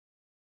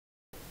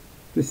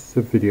This is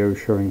a video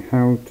showing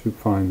how to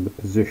find the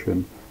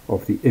position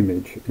of the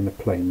image in a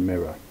plane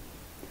mirror.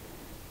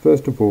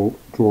 First of all,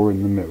 draw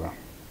in the mirror.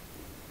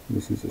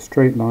 This is a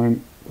straight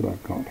line that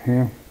I've got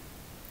here.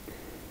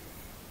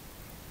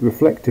 The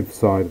reflective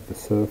side of the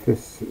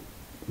surface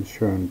is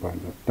shown by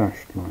the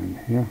dashed line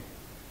here.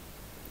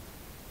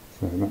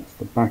 So that's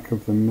the back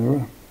of the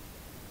mirror.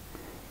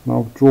 And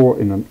I'll draw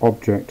in an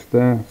object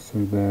there,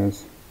 so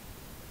there's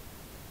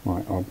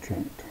my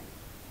object.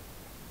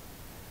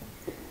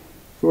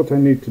 So what I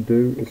need to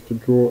do is to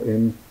draw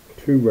in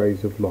two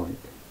rays of light.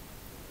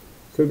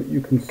 So that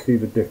you can see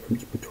the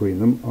difference between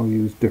them, I'll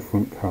use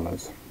different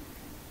colours.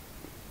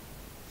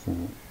 So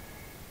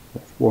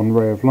that's one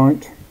ray of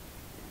light.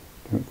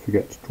 Don't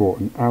forget to draw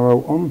an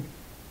arrow on.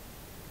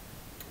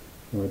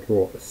 So I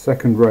draw a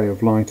second ray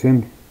of light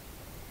in.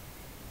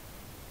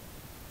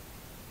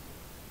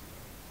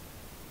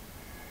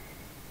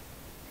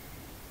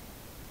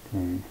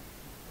 Going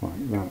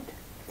like that.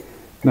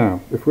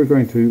 Now, if we're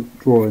going to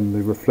draw in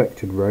the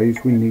reflected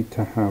rays, we need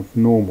to have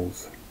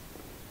normals.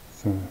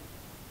 So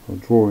I'll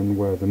draw in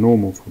where the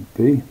normals would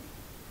be.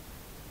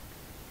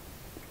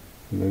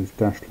 So those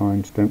dashed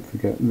lines, don't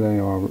forget, they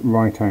are at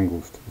right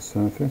angles to the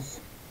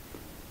surface.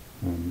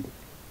 And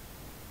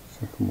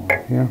second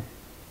one here.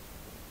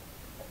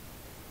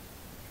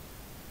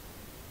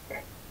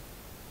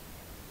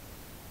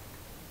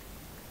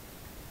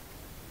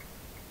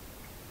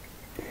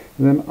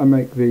 And then I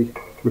make the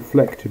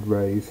reflected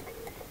rays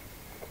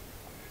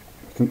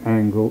at an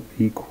angle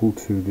equal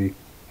to the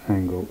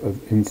angle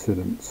of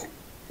incidence.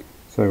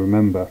 So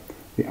remember,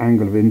 the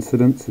angle of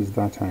incidence is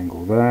that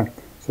angle there,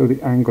 so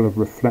the angle of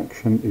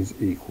reflection is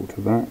equal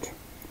to that,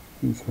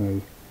 and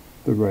so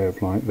the ray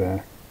of light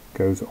there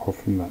goes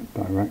off in that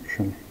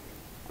direction.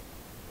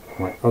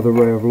 My other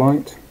ray of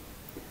light,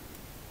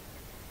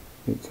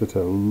 it's at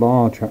a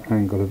larger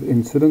angle of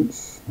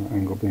incidence, that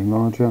angle being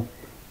larger,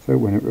 so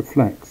when it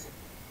reflects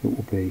it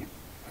will be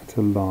at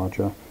a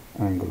larger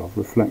angle of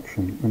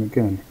reflection, and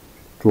again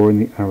drawing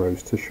the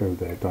arrows to show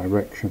their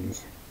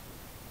directions.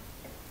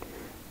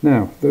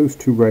 Now, those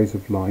two rays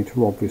of light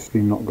are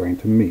obviously not going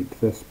to meet,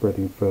 they're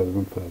spreading further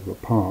and further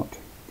apart.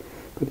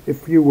 But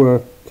if you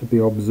were to be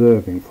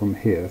observing from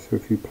here, so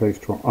if you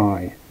placed your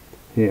eye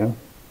here,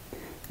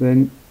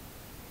 then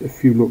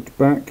if you looked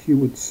back you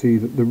would see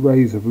that the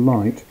rays of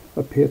light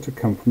appear to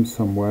come from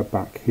somewhere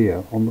back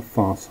here on the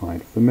far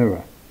side of the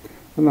mirror.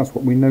 And that's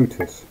what we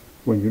notice.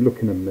 When you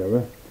look in a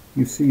mirror,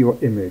 you see your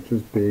image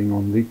as being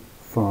on the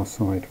far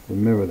side of the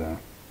mirror there.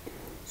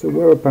 So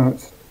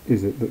whereabouts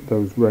is it that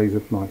those rays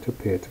of light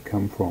appear to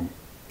come from?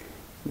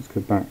 Let's go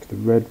back to the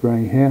red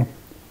ray here,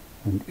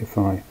 and if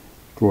I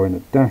draw in a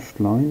dashed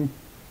line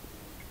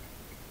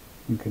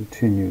and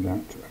continue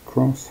that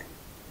across,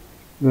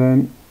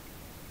 then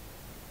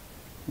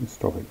I'll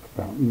stop it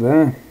about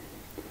there,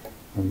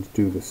 and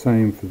do the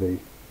same for the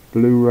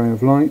blue ray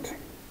of light.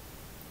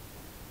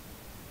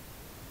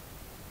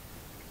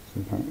 So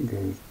that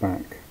goes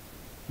back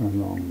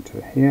along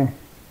to here.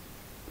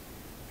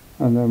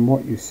 And then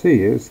what you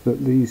see is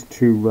that these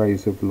two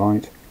rays of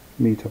light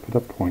meet up at a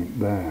point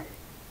there.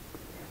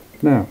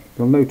 Now,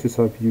 you'll notice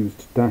I've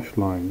used dashed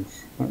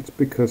lines. That's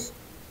because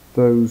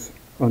those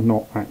are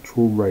not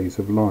actual rays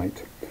of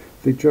light.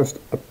 They just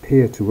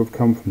appear to have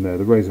come from there.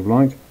 The rays of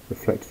light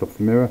reflected off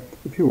the mirror.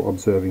 If you were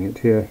observing it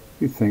here,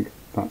 you'd think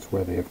that's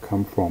where they have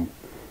come from.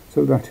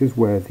 So that is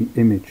where the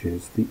image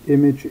is. The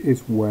image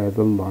is where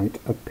the light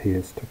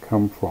appears to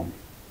come from.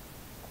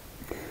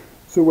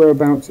 So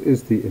whereabouts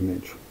is the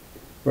image?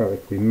 Well,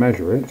 if we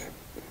measure it,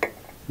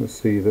 we'll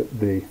see that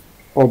the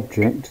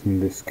object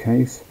in this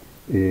case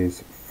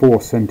is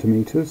 4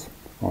 centimeters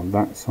on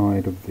that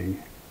side of the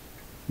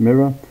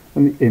mirror,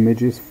 and the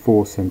image is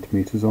 4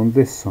 centimeters on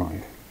this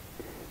side.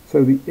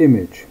 So the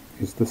image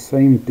is the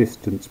same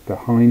distance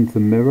behind the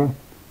mirror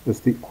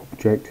as the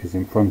object is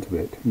in front of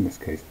it. In this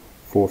case,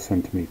 4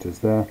 centimeters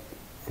there,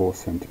 4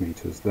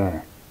 centimeters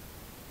there.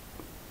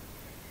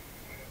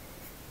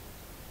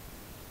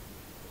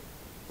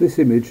 This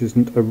image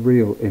isn't a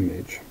real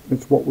image,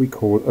 it's what we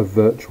call a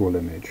virtual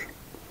image.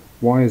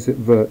 Why is it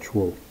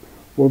virtual?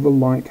 Well, the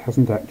light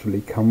hasn't actually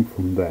come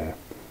from there.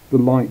 The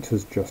light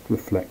has just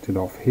reflected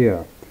off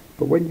here.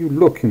 But when you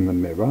look in the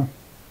mirror,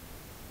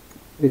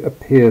 it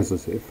appears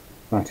as if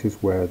that is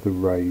where the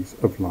rays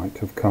of light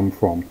have come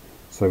from.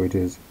 So it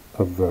is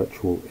a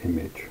virtual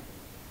image.